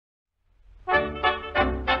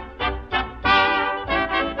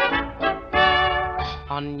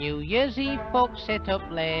On New Year's Eve folks sit up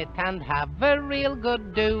late and have a real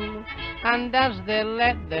good do, and as they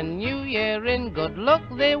let the new year in, good luck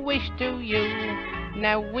they wish to you.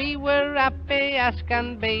 Now we were happy as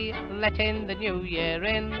can be, letting the new year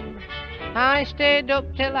in. I stayed up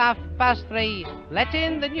till 3:30,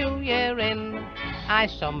 letting the new year in. I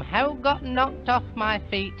somehow got knocked off my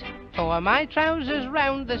feet, tore my trousers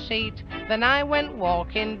round the seat, then I went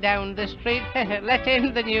walking down the street,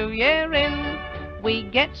 letting the new year in. We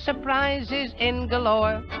get surprises in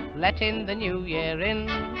galore, letting the new year in.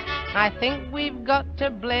 I think we've got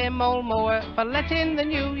to blame old Moore for letting the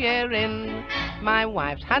new year in. My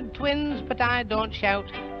wife's had twins, but I don't shout.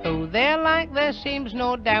 Who they're like there seems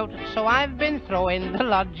no doubt, so I've been throwing the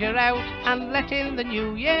lodger out and letting the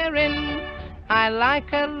new year in. I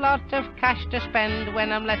like a lot of cash to spend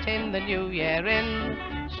when I'm letting the new year in.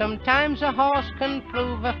 Sometimes a horse can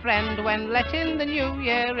prove a friend when letting the new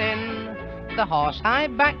year in. The horse I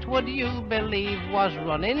backed, would you believe, was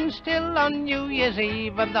running still on New Year's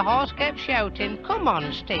Eve, and the horse kept shouting, "Come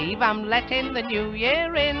on, Steve, I'm letting the new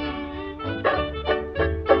year in."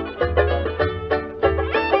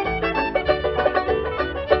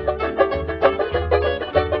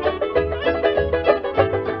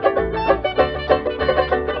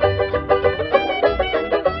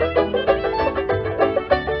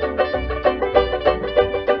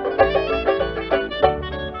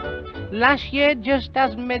 Last year, just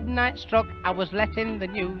as midnight struck, I was letting the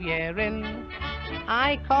new year in.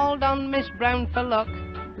 I called on Miss Brown for luck,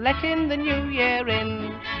 letting the new year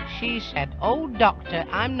in. She said, "Oh doctor,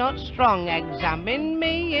 I'm not strong, examine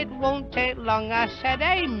me, it won't take long." I said,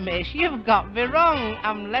 "Hey miss, you've got me wrong,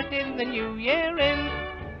 I'm letting the new year in."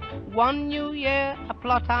 One new year, a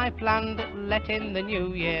plot I planned, letting the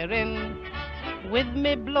new year in. With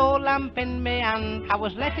me blow lamp in me hand, I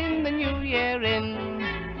was letting the new year in.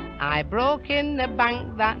 I broke in the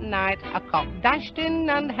bank that night, a cop dashed in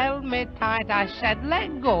and held me tight. I said,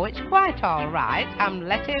 "Let go, it's quite all right, I'm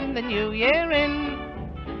letting the new year in."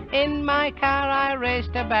 In my car I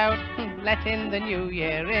raced about, letting the new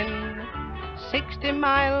year in. 60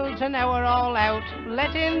 miles an hour all out,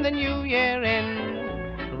 letting the new year in.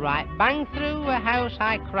 Right bang through a house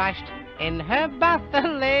I crashed, in her bath a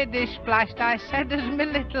lady splashed. I said as my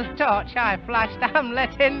little torch I flashed, "I'm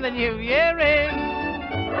letting the new year in."